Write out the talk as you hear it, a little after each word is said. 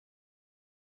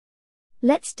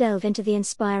Let's delve into the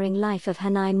inspiring life of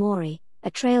Hanae Mori,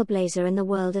 a trailblazer in the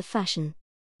world of fashion.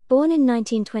 Born in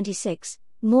 1926,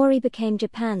 Mori became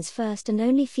Japan's first and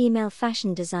only female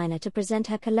fashion designer to present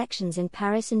her collections in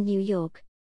Paris and New York.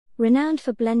 Renowned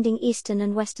for blending Eastern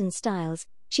and Western styles,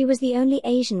 she was the only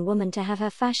Asian woman to have her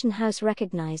fashion house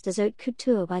recognized as haute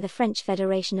couture by the French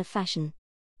Federation of Fashion.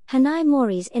 Hanae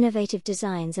Mori's innovative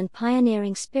designs and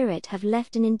pioneering spirit have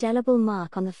left an indelible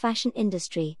mark on the fashion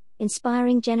industry,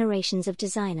 inspiring generations of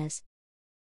designers.